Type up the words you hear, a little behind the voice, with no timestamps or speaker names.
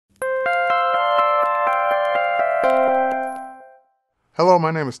Hello,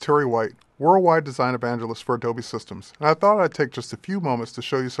 my name is Terry White, Worldwide Design Evangelist for Adobe Systems, and I thought I'd take just a few moments to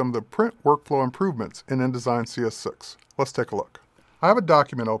show you some of the print workflow improvements in InDesign CS6. Let's take a look. I have a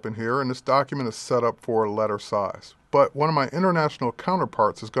document open here, and this document is set up for letter size, but one of my international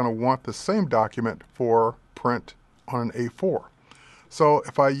counterparts is going to want the same document for print on an A4. So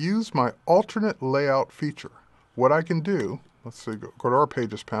if I use my alternate layout feature, what I can do, let's see, go to our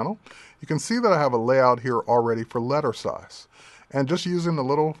Pages panel, you can see that I have a layout here already for letter size. And just using the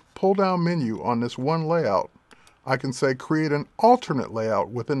little pull-down menu on this one layout, I can say create an alternate layout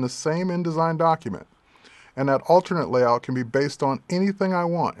within the same InDesign document. And that alternate layout can be based on anything I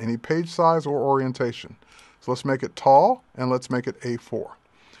want, any page size or orientation. So let's make it tall and let's make it A4.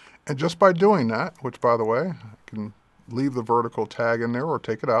 And just by doing that, which by the way, I can leave the vertical tag in there or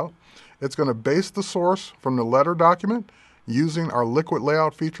take it out, it's going to base the source from the letter document using our liquid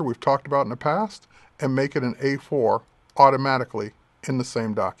layout feature we've talked about in the past and make it an A4 automatically in the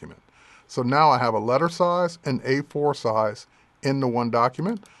same document. So now I have a letter size and A4 size in the one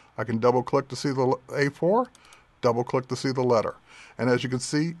document. I can double click to see the A4, double click to see the letter. And as you can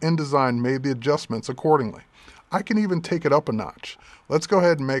see, InDesign made the adjustments accordingly. I can even take it up a notch. Let's go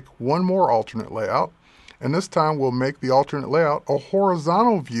ahead and make one more alternate layout. And this time we'll make the alternate layout a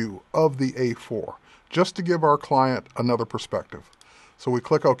horizontal view of the A4, just to give our client another perspective. So we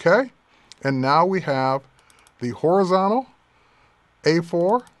click OK, and now we have the horizontal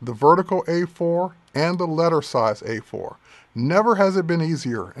A4, the vertical A4, and the letter size A4. Never has it been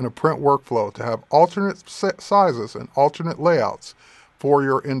easier in a print workflow to have alternate sizes and alternate layouts for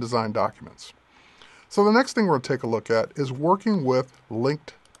your InDesign documents. So the next thing we're going to take a look at is working with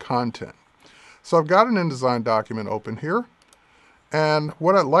linked content. So I've got an InDesign document open here, and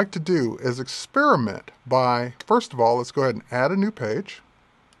what I'd like to do is experiment by, first of all, let's go ahead and add a new page.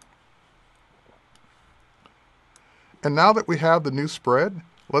 And now that we have the new spread,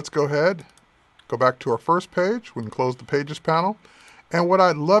 let's go ahead, go back to our first page. We can close the Pages panel. And what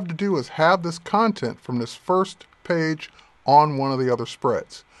I'd love to do is have this content from this first page on one of the other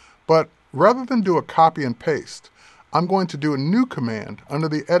spreads. But rather than do a copy and paste, I'm going to do a new command under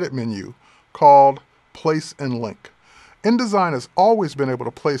the Edit menu called Place and Link. InDesign has always been able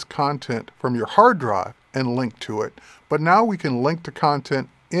to place content from your hard drive and link to it, but now we can link to content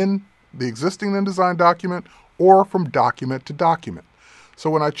in the existing InDesign document or from document to document.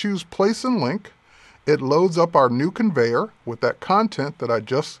 So when I choose Place and Link, it loads up our new conveyor with that content that I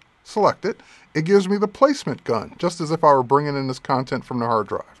just selected. It gives me the placement gun, just as if I were bringing in this content from the hard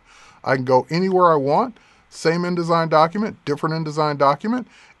drive. I can go anywhere I want, same InDesign document, different InDesign document,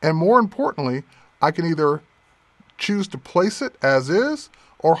 and more importantly, I can either choose to place it as is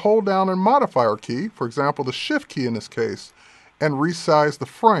or hold down a modifier key, for example the Shift key in this case, and resize the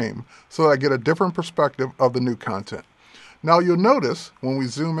frame so that I get a different perspective of the new content. Now you'll notice when we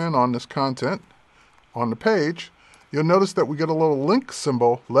zoom in on this content on the page, you'll notice that we get a little link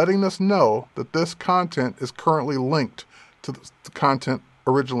symbol letting us know that this content is currently linked to the content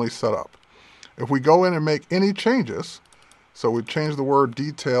originally set up. If we go in and make any changes, so we change the word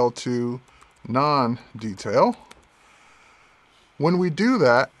detail to non-detail, when we do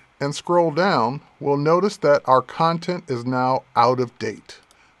that and scroll down, we'll notice that our content is now out of date.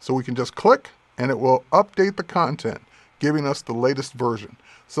 So we can just click and it will update the content, giving us the latest version.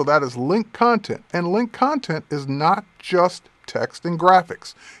 So that is linked content. And linked content is not just text and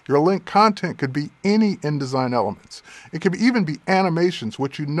graphics. Your linked content could be any InDesign elements. It could even be animations,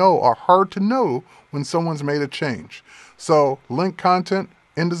 which you know are hard to know when someone's made a change. So linked content,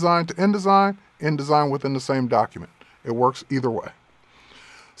 InDesign to InDesign, InDesign within the same document. It works either way.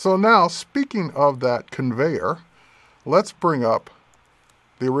 So now, speaking of that conveyor, let's bring up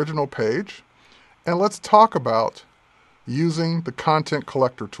the original page and let's talk about using the content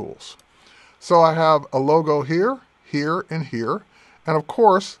collector tools. So I have a logo here, here, and here. And of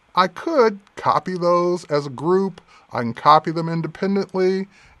course, I could copy those as a group. I can copy them independently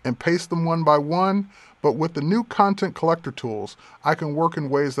and paste them one by one. But with the new content collector tools, I can work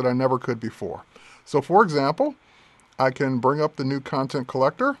in ways that I never could before. So for example, I can bring up the new content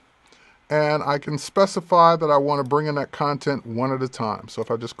collector and I can specify that I want to bring in that content one at a time. So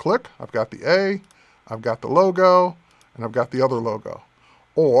if I just click, I've got the A, I've got the logo, and I've got the other logo.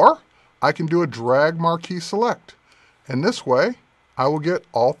 Or I can do a drag marquee select. And this way, I will get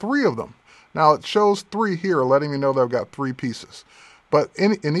all three of them. Now it shows 3 here, letting me know that I've got 3 pieces. But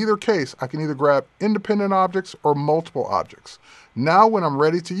in either case, I can either grab independent objects or multiple objects. Now when I'm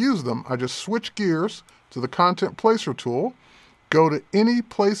ready to use them, I just switch gears to the Content Placer tool, go to any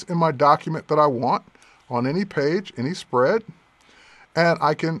place in my document that I want, on any page, any spread, and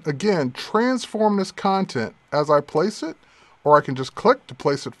I can, again, transform this content as I place it, or I can just click to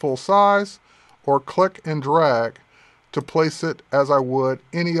place it full size, or click and drag to place it as I would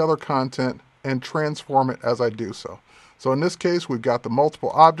any other content and transform it as I do so. So in this case, we've got the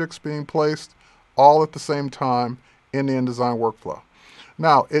multiple objects being placed all at the same time in the InDesign workflow.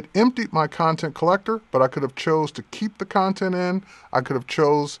 Now, it emptied my content collector, but I could have chose to keep the content in. I could have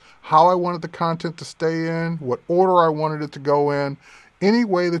chose how I wanted the content to stay in, what order I wanted it to go in, any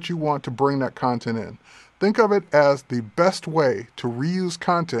way that you want to bring that content in. Think of it as the best way to reuse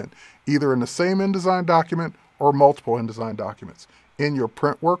content, either in the same InDesign document or multiple InDesign documents, in your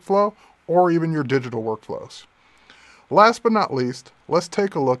print workflow or even your digital workflows. Last but not least, let's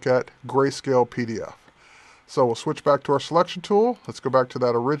take a look at Grayscale PDF. So we'll switch back to our selection tool. Let's go back to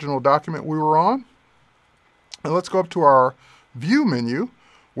that original document we were on. And let's go up to our View menu,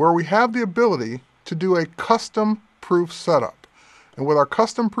 where we have the ability to do a custom proof setup. And with our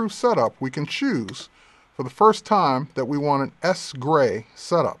custom proof setup, we can choose for the first time that we want an S-gray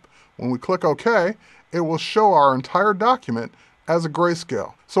setup. When we click OK, it will show our entire document as a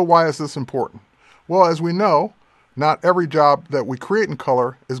grayscale. So why is this important? Well, as we know, not every job that we create in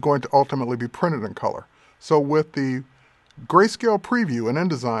color is going to ultimately be printed in color. So with the Grayscale Preview in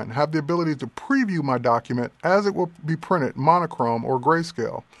InDesign, I have the ability to preview my document as it will be printed monochrome or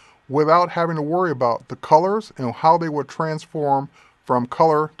grayscale without having to worry about the colors and how they would transform from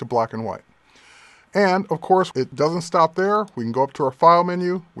color to black and white. And of course, it doesn't stop there. We can go up to our File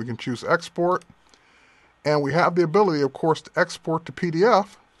menu, we can choose Export, and we have the ability, of course, to export to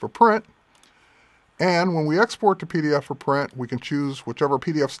PDF for print. And when we export to PDF for print, we can choose whichever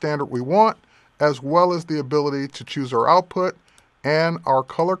PDF standard we want, as well as the ability to choose our output and our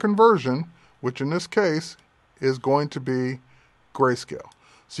color conversion, which in this case is going to be grayscale.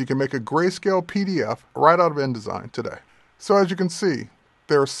 So you can make a grayscale PDF right out of InDesign today. So as you can see,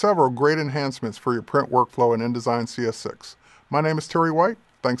 there are several great enhancements for your print workflow in InDesign CS6. My name is Terry White.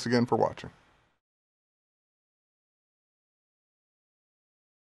 Thanks again for watching.